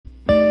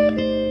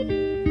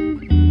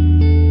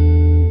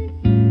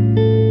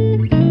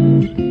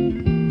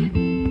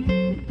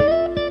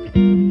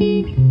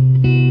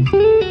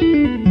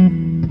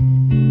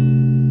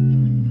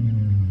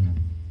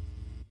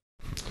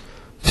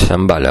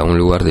Shambala, un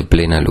lugar de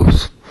plena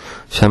luz.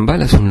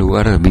 Shambala es un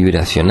lugar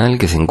vibracional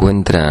que se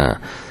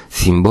encuentra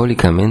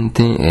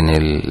simbólicamente en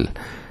el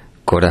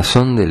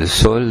corazón del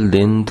Sol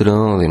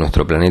dentro de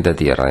nuestro planeta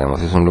Tierra,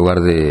 digamos. Es un lugar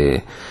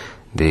de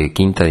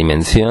quinta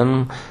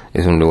dimensión,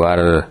 es un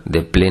lugar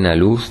de plena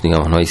luz,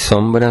 digamos, no hay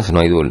sombras, no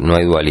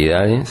hay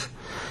dualidades,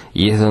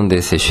 y es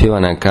donde se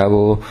llevan a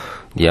cabo,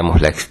 digamos,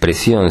 la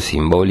expresión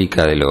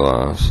simbólica de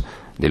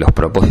los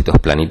propósitos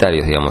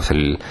planetarios, digamos,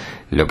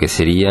 lo que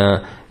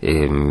sería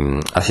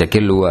hacia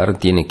qué lugar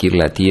tiene que ir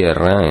la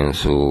Tierra en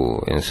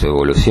su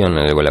evolución,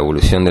 la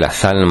evolución de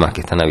las almas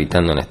que están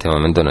habitando en este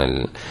momento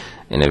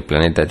en el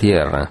planeta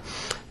Tierra.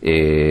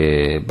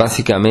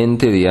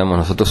 Básicamente, digamos,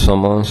 nosotros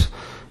somos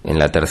en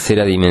la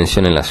tercera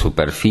dimensión, en la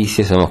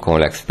superficie, somos como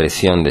la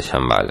expresión de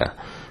Shambala.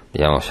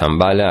 Digamos,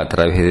 Shambala a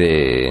través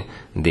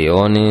de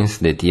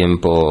eones de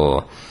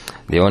tiempo,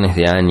 de eones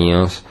de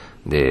años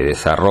de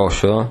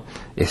desarrollo,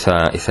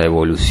 esa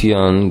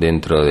evolución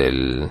dentro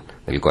del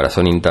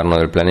corazón interno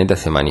del planeta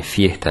se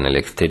manifiesta en el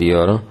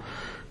exterior,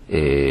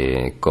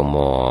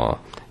 como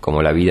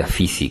la vida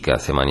física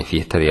se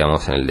manifiesta,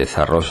 digamos, en el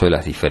desarrollo de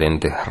las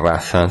diferentes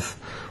razas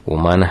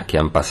humanas que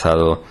han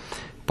pasado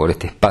por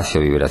este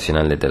espacio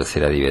vibracional de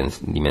tercera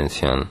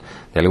dimensión.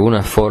 De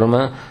alguna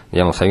forma,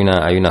 digamos,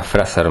 hay una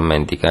frase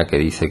hermética que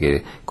dice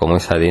que como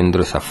es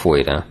adentro es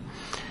afuera,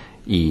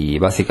 y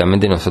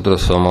básicamente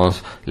nosotros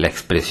somos la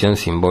expresión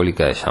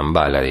simbólica de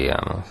Shambala,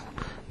 digamos,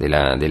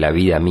 de la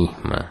vida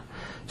misma.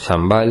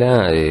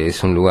 Shambala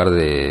es un lugar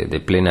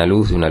de plena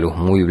luz, de una luz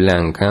muy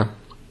blanca,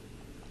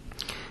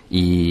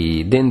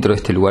 y dentro de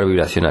este lugar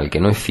vibracional, que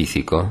no es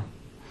físico,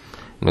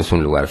 no es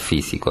un lugar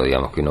físico,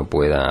 digamos, que uno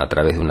pueda a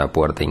través de una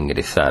puerta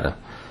ingresar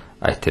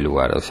a este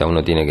lugar. O sea,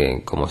 uno tiene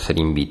que como ser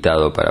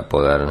invitado para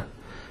poder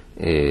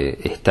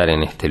estar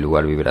en este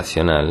lugar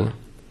vibracional.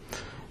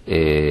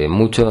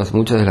 Muchas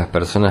de las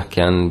personas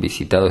que han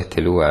visitado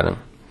este lugar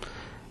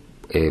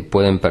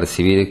pueden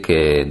percibir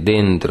que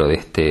dentro de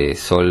este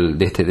sol,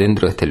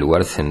 dentro de este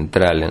lugar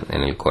central,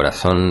 en el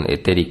corazón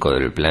etérico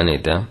del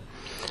planeta,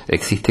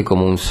 existe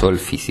como un sol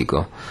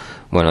físico.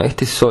 Bueno,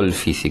 este sol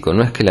físico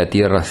no es que la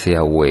Tierra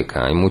sea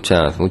hueca. Hay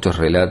muchos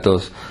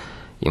relatos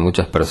y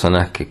muchas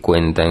personas que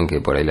cuentan que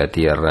por ahí la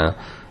Tierra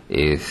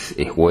es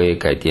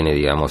hueca y tiene,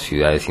 digamos,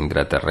 ciudades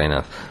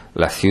intraterrenas.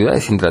 Las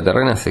ciudades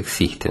intraterrenas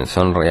existen,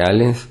 son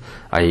reales.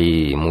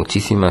 Hay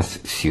muchísimas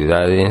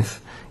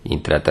ciudades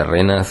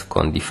intraterrenas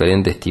con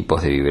diferentes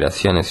tipos de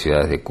vibraciones,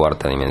 ciudades de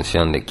cuarta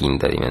dimensión, de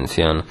quinta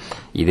dimensión,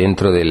 y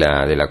dentro de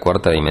la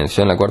cuarta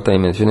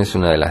dimensión es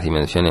una de las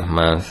dimensiones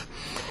más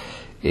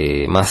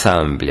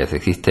amplias.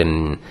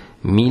 Existen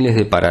miles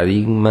de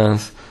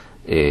paradigmas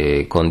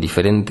con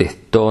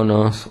diferentes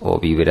tonos o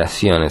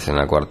vibraciones en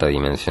la cuarta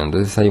dimensión.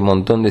 Entonces hay un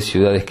montón de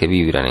ciudades que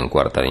vibran en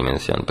cuarta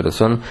dimensión, pero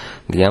son,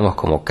 digamos,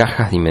 como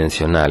cajas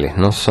dimensionales,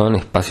 no son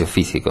espacios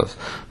físicos,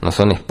 no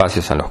son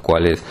espacios a los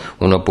cuales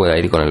uno pueda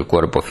ir con el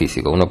cuerpo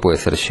físico. Uno puede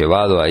ser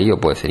llevado ahí o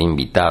puede ser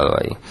invitado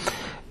ahí,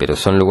 pero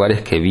son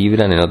lugares que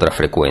vibran en otra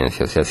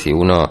frecuencia. O sea, si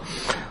uno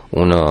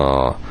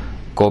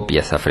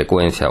copia esa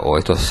frecuencia, o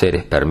estos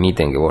seres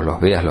permiten que vos los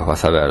veas, los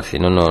vas a ver. Si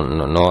no,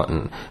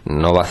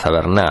 no vas a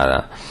ver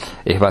nada.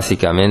 Es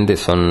básicamente,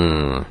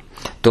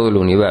 todo el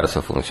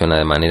universo funciona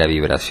de manera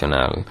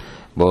vibracional.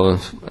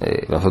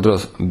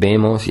 Nosotros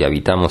vemos y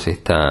habitamos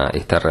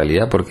esta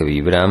realidad porque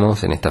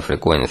vibramos en esta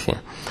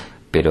frecuencia,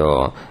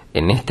 pero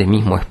en este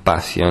mismo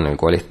espacio en el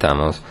cual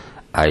estamos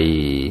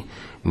hay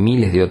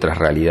miles de otras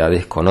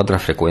realidades con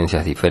otras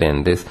frecuencias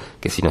diferentes,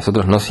 que si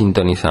nosotros no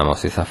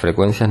sintonizamos esas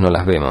frecuencias no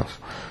las vemos.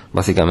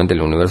 Básicamente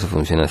el universo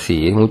funciona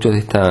así. Hay muchas de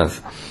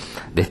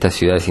estas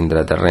ciudades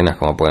intraterrenas,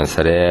 como pueden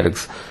ser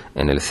Erx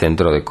en el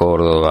centro de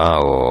Córdoba,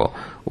 o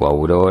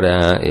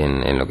Aurora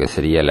en lo que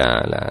sería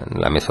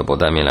la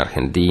Mesopotamia en la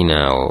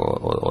Argentina,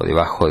 o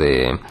debajo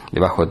de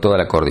toda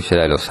la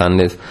cordillera de los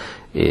Andes.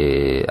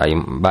 Hay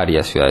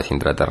varias ciudades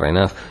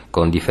intraterrenas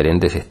con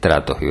diferentes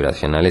estratos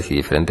vibracionales y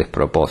diferentes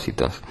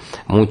propósitos.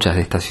 Muchas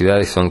de estas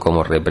ciudades son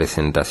como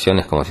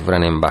representaciones, como si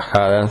fueran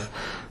embajadas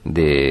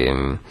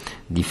de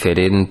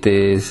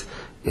diferentes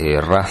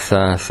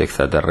razas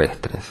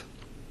extraterrestres.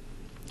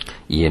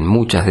 Y en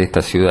muchas de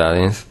estas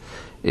ciudades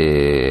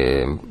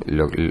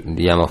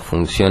digamos,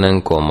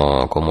 funcionan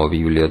como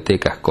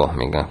bibliotecas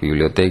cósmicas,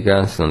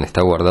 bibliotecas donde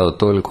está guardado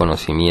todo el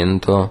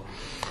conocimiento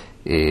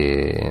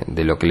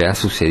de lo que le ha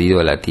sucedido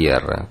a la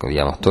Tierra,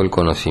 digamos, todo el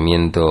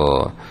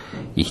conocimiento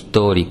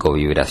histórico,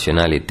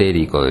 vibracional,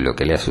 etérico de lo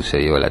que le ha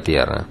sucedido a la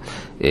Tierra.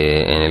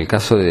 En el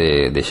caso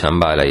de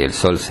Shambala y el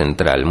Sol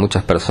central,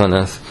 muchas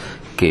personas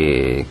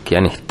que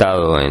han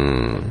estado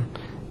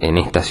en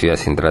estas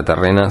ciudades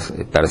intraterrenas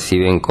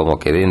perciben como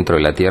que dentro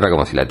de la Tierra,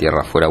 como si la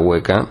Tierra fuera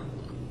hueca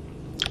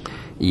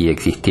y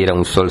existiera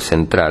un Sol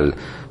central.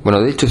 Bueno,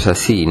 de hecho es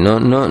así,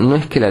 no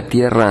es que la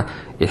Tierra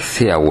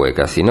sea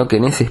hueca, sino que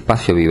en ese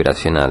espacio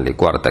vibracional de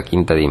cuarta,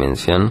 quinta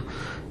dimensión,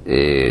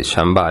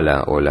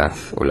 Shambala o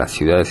las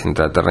ciudades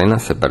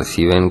intraterrenas se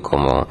perciben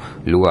como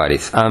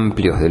lugares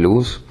amplios de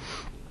luz,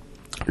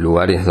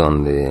 lugares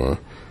donde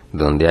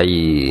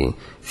hay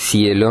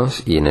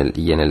cielos, y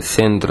en el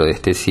centro de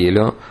este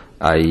cielo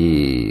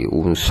hay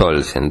un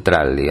sol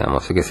central,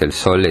 digamos, que es el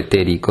sol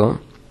etérico,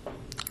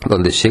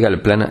 donde llega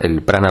el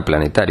prana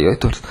planetario.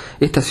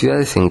 Estas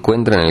ciudades se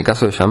encuentran en el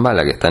caso de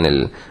Shambala, que está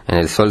en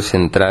el sol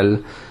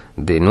central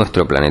de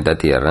nuestro planeta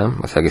Tierra,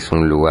 o sea que es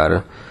un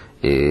lugar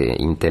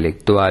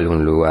intelectual,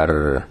 un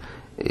lugar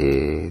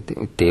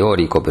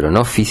teórico, pero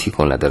no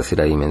físico en la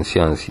tercera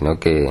dimensión, sino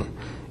que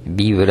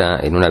vibra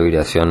en una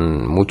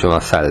vibración mucho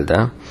más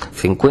alta.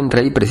 Se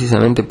encuentra ahí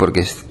precisamente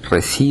porque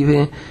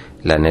recibe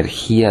la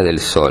energía del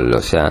Sol,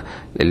 o sea,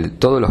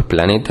 todos los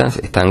planetas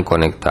están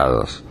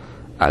conectados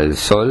al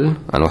Sol,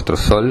 a nuestro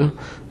Sol,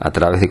 a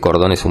través de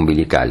cordones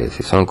umbilicales.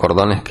 Y son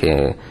cordones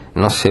que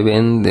no se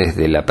ven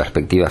desde la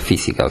perspectiva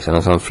física, o sea,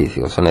 no son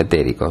físicos, son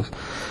etéricos.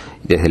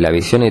 Desde la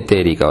visión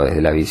etérica o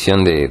desde la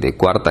visión de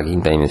cuarta,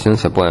 quinta dimensión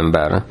se pueden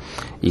ver,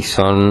 y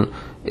son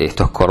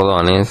estos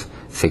cordones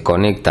se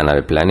conectan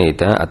al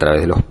planeta a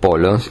través de los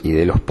polos, y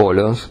de los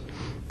polos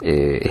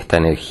esta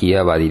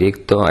energía va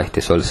directo a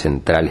este sol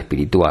central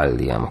espiritual,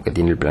 digamos, que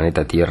tiene el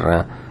planeta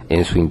Tierra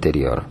en su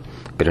interior,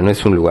 pero no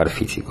es un lugar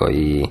físico.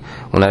 Y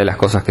una de las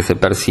cosas que se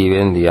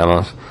perciben,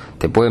 digamos,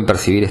 te pueden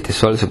percibir este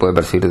sol, se puede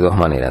percibir de dos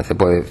maneras. Se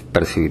puede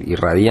percibir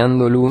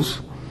irradiando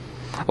luz,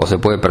 o se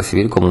puede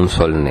percibir como un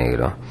sol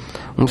negro.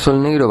 Un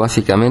sol negro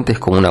básicamente es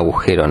como un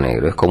agujero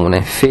negro, es como una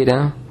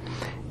esfera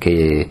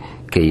que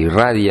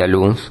irradia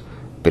luz,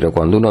 pero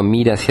cuando uno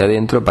mira hacia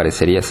adentro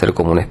parecería ser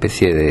como una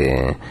especie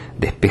de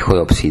espejo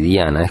de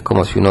obsidiana. Es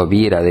como si uno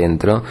viera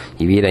adentro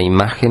y viera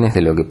imágenes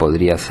de lo que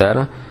podría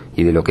ser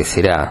y de lo que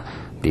será,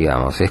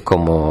 digamos. Es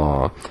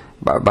como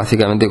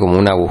básicamente como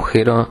un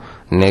agujero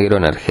negro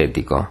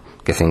energético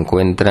que se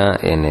encuentra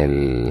en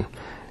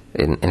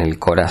el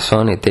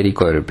corazón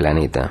etérico del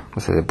planeta. O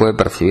sea, se puede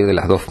percibir de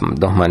las dos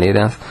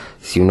maneras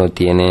si uno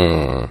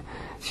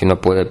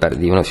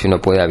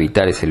puede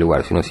habitar ese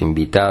lugar, si uno es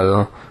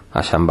invitado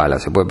a Shambala.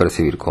 Se puede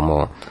percibir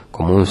como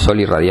un sol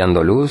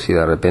irradiando luz, y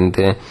de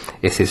repente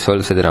ese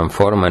sol se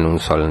transforma en un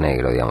sol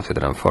negro, digamos, se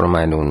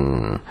transforma en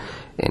un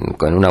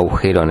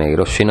agujero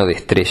negro lleno de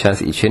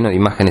estrellas y lleno de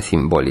imágenes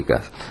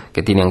simbólicas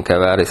que tienen que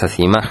ver, esas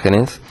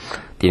imágenes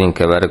tienen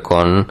que ver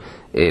con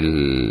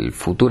el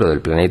futuro del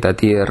planeta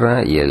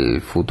Tierra y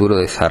el futuro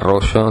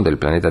desarrollo del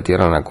planeta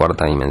Tierra en la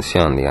cuarta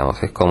dimensión,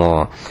 digamos. Es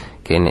como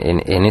que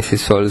en ese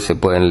sol se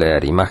pueden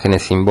leer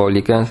imágenes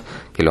simbólicas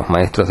que los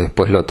maestros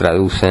después lo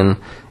traducen,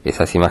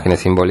 esas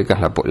imágenes simbólicas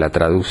la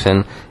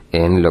traducen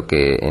en lo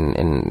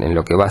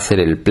que va a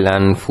ser el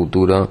plan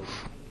futuro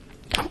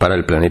para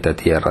el planeta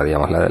Tierra,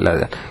 digamos,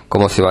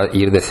 cómo se va a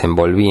ir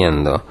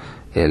desenvolviendo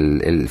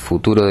el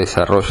futuro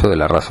desarrollo de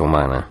la raza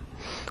humana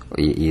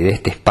y de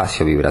este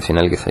espacio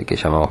vibracional que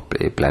llamamos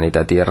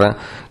planeta Tierra,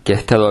 que ha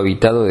estado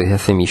habitado desde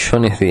hace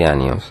millones de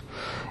años.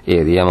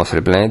 Digamos,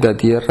 el planeta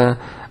Tierra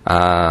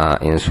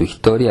en su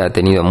historia ha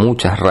tenido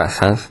muchas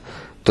razas.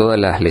 Todas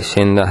las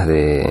leyendas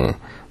de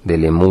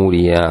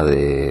Lemuria,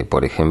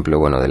 por ejemplo,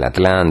 de la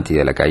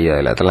Atlántida, la caída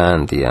de la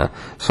Atlántida,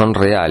 son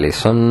reales,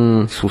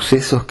 son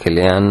sucesos que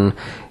le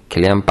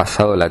han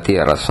pasado a la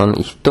Tierra, son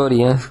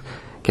historias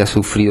que ha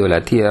sufrido la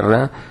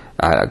Tierra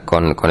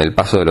con el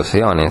paso de los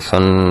eones.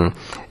 Son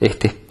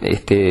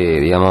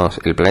digamos,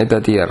 el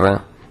planeta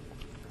Tierra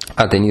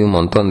ha tenido un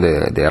montón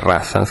de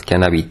razas que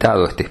han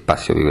habitado este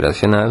espacio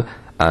vibracional,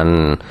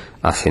 han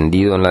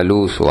ascendido en la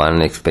luz o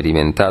han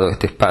experimentado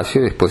este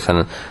espacio y después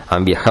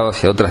han viajado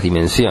hacia otras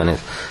dimensiones.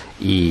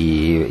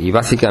 Y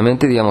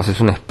básicamente, digamos,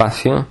 es un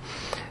espacio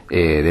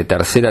de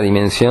tercera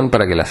dimensión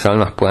para que las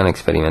almas puedan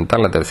experimentar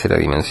la tercera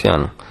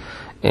dimensión.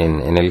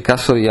 En el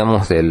caso,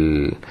 digamos,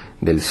 del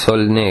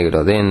sol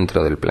negro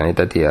dentro del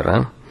planeta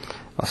Tierra,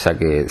 o sea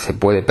que se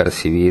puede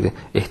percibir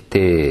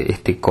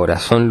este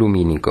corazón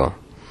lumínico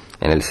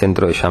en el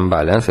centro de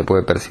Shambala, se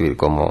puede percibir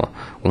como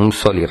un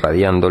sol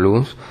irradiando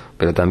luz,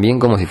 pero también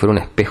como si fuera un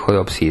espejo de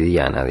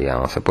obsidiana,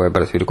 digamos. Se puede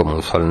percibir como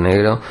un sol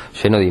negro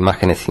lleno de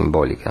imágenes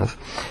simbólicas.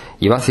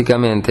 Y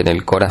básicamente en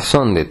el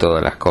corazón de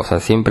todas las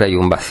cosas siempre hay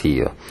un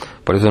vacío.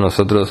 Por eso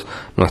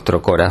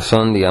nuestro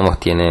corazón, digamos,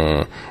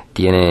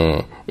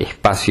 tiene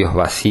espacios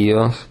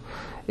vacíos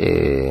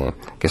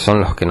que son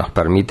los que nos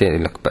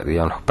permiten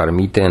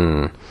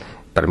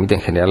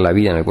generar la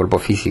vida en el cuerpo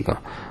físico.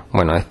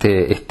 Bueno,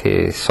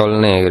 este sol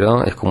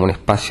negro es como un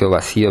espacio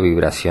vacío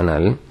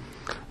vibracional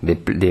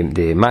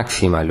de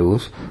máxima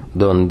luz,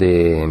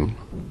 donde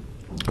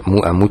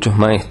a muchos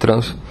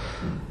maestros,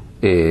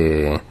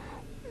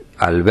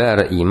 al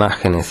ver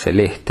imágenes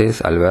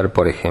celestes, al ver,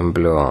 por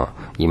ejemplo,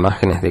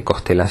 imágenes de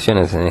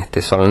constelaciones en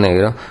este sol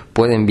negro,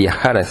 pueden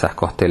viajar a esas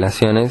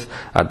constelaciones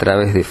a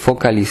través de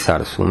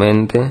focalizar su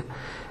mente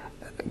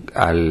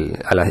a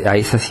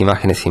esas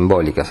imágenes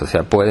simbólicas. O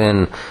sea,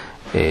 pueden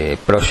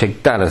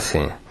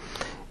proyectarse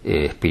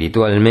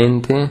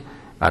espiritualmente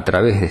a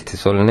través de este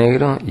sol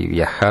negro y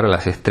viajar a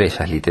las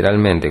estrellas,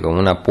 literalmente, como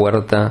una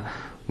puerta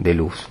de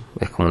luz.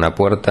 Es como una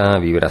puerta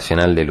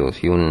vibracional de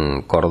luz y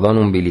un cordón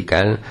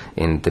umbilical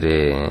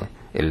entre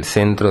el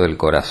centro del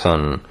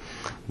corazón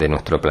de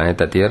nuestro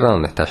planeta Tierra,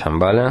 donde está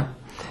Shambala,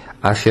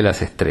 hacia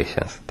las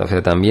estrellas.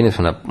 Entonces también es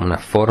una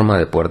forma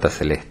de puerta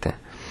celeste.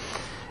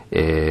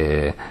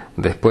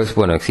 Después,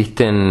 bueno,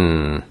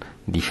 existen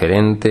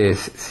diferentes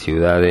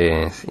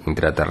ciudades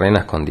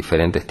intraterrenas con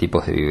diferentes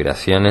tipos de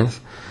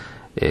vibraciones.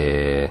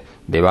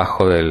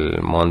 Debajo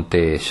del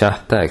monte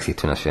Shasta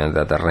existe una ciudad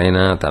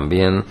intraterrena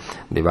también.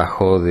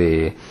 Debajo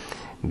de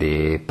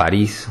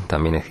París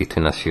también existe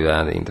una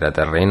ciudad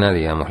intraterrena.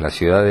 Digamos, la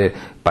ciudad de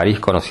París,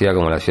 conocida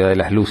como la ciudad de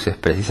las luces,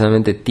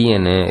 precisamente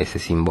tiene ese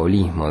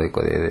simbolismo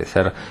de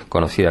ser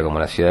conocida como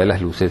la ciudad de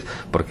las luces,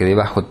 porque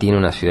debajo tiene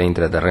una ciudad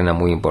intraterrena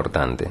muy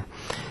importante,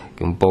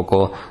 que un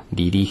poco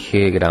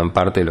dirige gran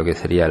parte de lo que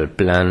sería el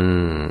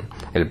plan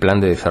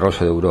de desarrollo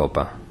de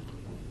Europa.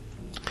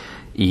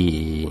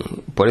 Y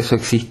por eso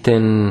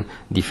existen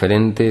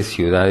diferentes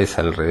ciudades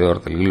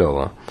alrededor del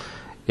globo.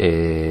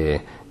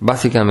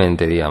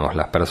 Básicamente, digamos,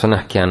 las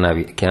personas que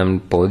han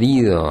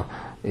podido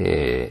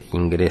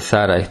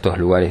ingresar a estos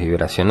lugares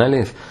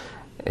vibracionales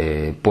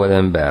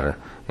pueden ver,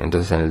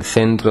 entonces, en el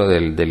centro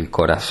del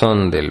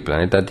corazón del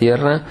planeta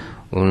Tierra,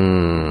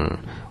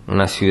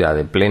 una ciudad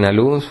de plena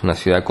luz, una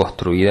ciudad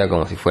construida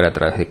como si fuera a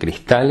través de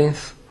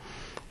cristales,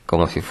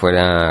 como si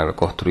fuera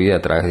construida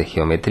a través de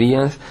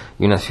geometrías,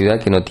 y una ciudad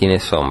que no tiene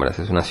sombras,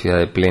 es una ciudad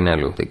de plena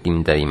luz, de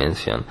quinta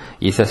dimensión.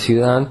 Y esa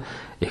ciudad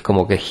es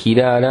como que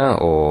girara,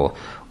 o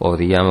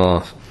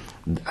digamos,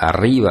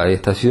 arriba de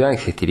esta ciudad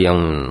existiría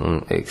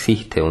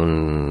existe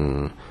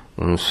un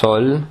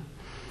sol,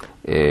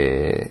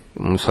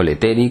 un sol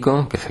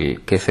etérico,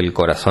 que es el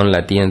corazón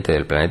latiente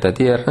del planeta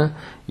Tierra,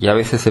 y a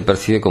veces se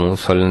percibe como un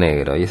sol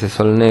negro, y ese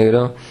sol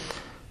negro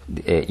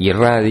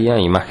irradia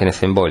imágenes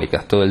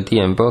simbólicas todo el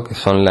tiempo, que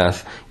son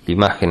las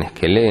imágenes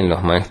que leen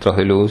los maestros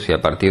de luz, y a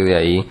partir de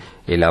ahí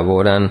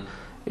elaboran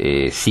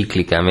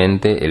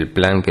cíclicamente el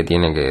plan que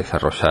tiene que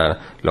desarrollar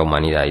la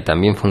humanidad. Y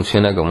también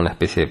funciona como una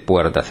especie de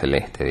puerta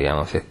celeste,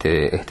 digamos.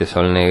 Este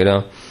sol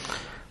negro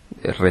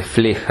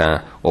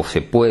refleja, o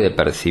se puede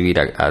percibir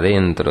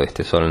adentro de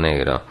este sol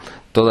negro,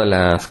 todas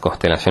las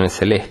constelaciones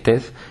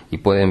celestes, y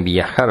pueden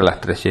viajar a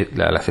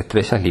las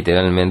estrellas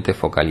literalmente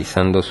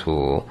focalizando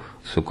su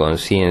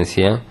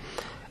conciencia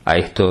a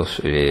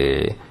estos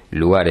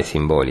lugares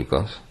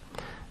simbólicos.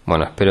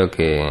 Bueno, espero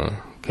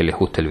que les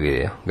guste el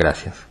video.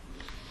 Gracias.